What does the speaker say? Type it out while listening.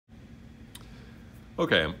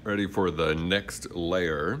Okay, I'm ready for the next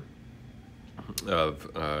layer of,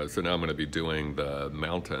 so now I'm going to be doing the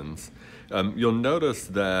mountains. You'll notice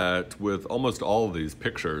that with almost all of these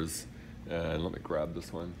pictures, and let me grab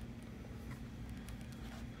this one.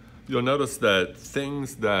 You'll notice that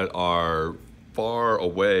things that are far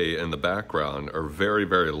away in the background are very,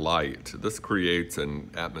 very light. This creates an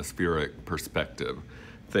atmospheric perspective.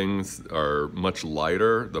 Things are much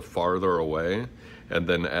lighter the farther away, and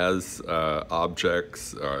then as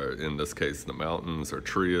objects, in this case the mountains or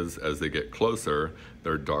trees, as they get closer,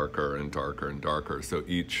 they're darker and darker and darker. So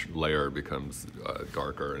each layer becomes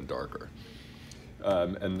darker and darker.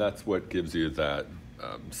 And that's what gives you that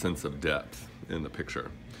sense of depth in the picture.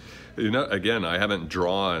 You know, again, I haven't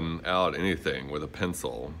drawn out anything with a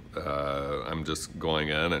pencil. I'm just going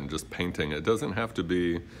in and just painting. It doesn't have to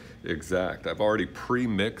be exact. I've already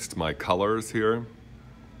pre-mixed my colors here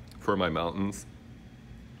for my mountains.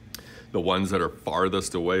 The ones that are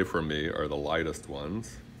farthest away from me are the lightest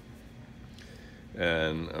ones.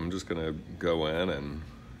 And I'm just gonna go in and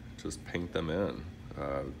just paint them in.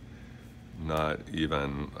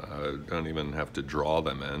 Don't even have to draw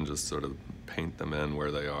them in, just sort of paint them in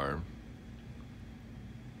where they are.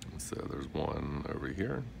 So there's one over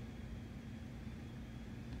here.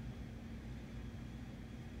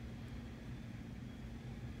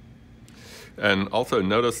 And also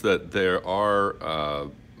notice that there are,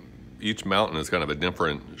 each mountain is kind of a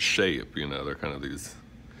different shape, you know, they're kind of these.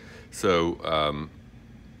 So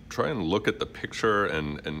try and look at the picture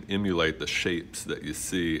and emulate the shapes that you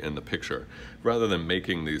see in the picture, rather than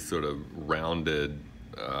making these sort of rounded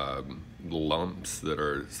lumps that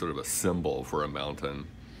are sort of a symbol for a mountain.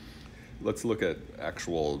 Let's look at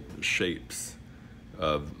actual shapes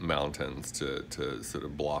of mountains to sort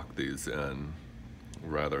of block these in,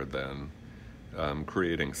 rather than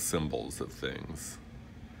creating symbols of things.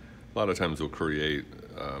 A lot of times we'll create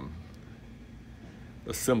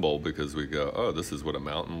a symbol because we go, oh, this is what a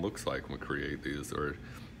mountain looks like when we create these, or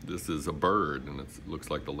this is a bird and it looks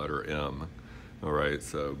like the letter M. All right,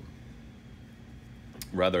 so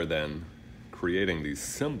rather than creating these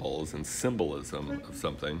symbols and symbolism of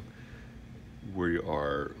something, we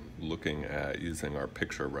are looking at using our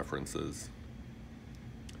picture references.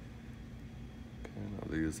 Okay, now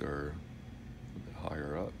these are a bit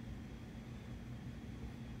higher up.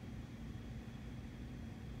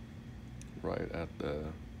 Right at the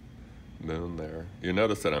moon there. You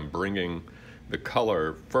notice that I'm bringing the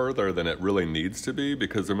color further than it really needs to be,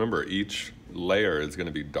 because remember, each layer is going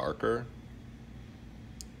to be darker.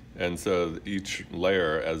 And so each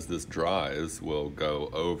layer, as this dries, will go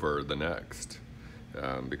over the next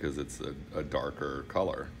because it's a darker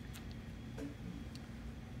color.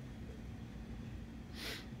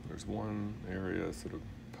 There's one area sort of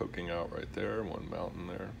poking out right there, one mountain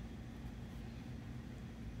there.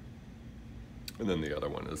 And then the other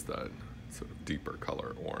one is that sort of deeper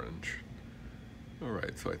color orange. All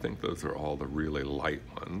right, so I think those are all the really light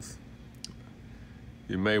ones.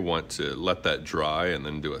 You may want to let that dry and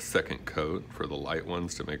then do a second coat for the light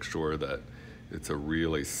ones to make sure that it's a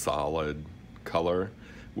really solid color.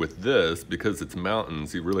 With this, because it's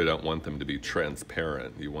mountains, you really don't want them to be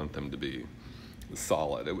transparent. You want them to be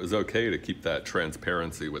solid. It was okay to keep that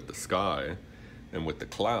transparency with the sky and with the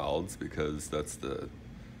clouds, because that's the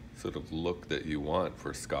sort of look that you want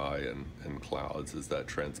for sky and clouds, is that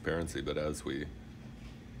transparency. But as we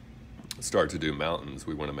start to do mountains,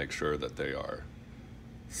 we want to make sure that they are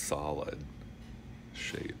solid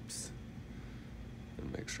shapes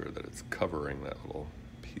and make sure that it's covering that little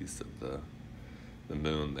piece of the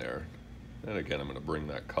moon there. And again, I'm going to bring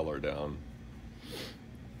that color down.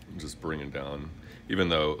 I'm just bringing down, even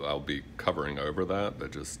though I'll be covering over that,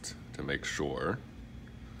 but just to make sure.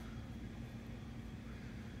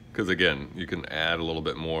 Because again, you can add a little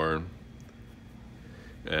bit more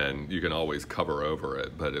and you can always cover over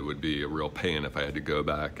it, but it would be a real pain if I had to go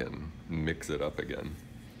back and mix it up again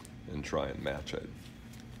and try and match it.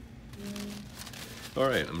 All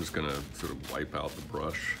right, I'm just gonna sort of wipe out the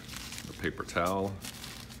brush, the paper towel,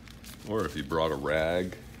 or if you brought a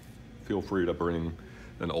rag, feel free to bring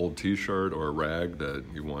an old t-shirt or a rag that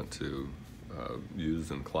you want to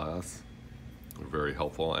use in class. They're very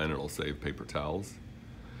helpful, and it'll save paper towels.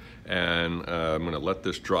 And I'm going to let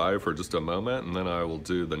this dry for just a moment, and then I will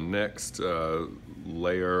do the next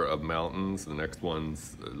layer of mountains. The next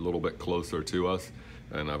one's a little bit closer to us,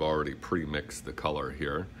 and I've already pre-mixed the color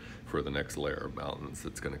here for the next layer of mountains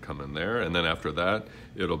that's going to come in there. And then after that,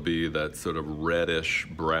 it'll be that sort of reddish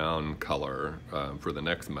brown color for the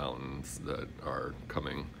next mountains that are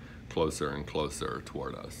coming closer and closer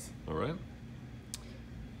toward us. All right?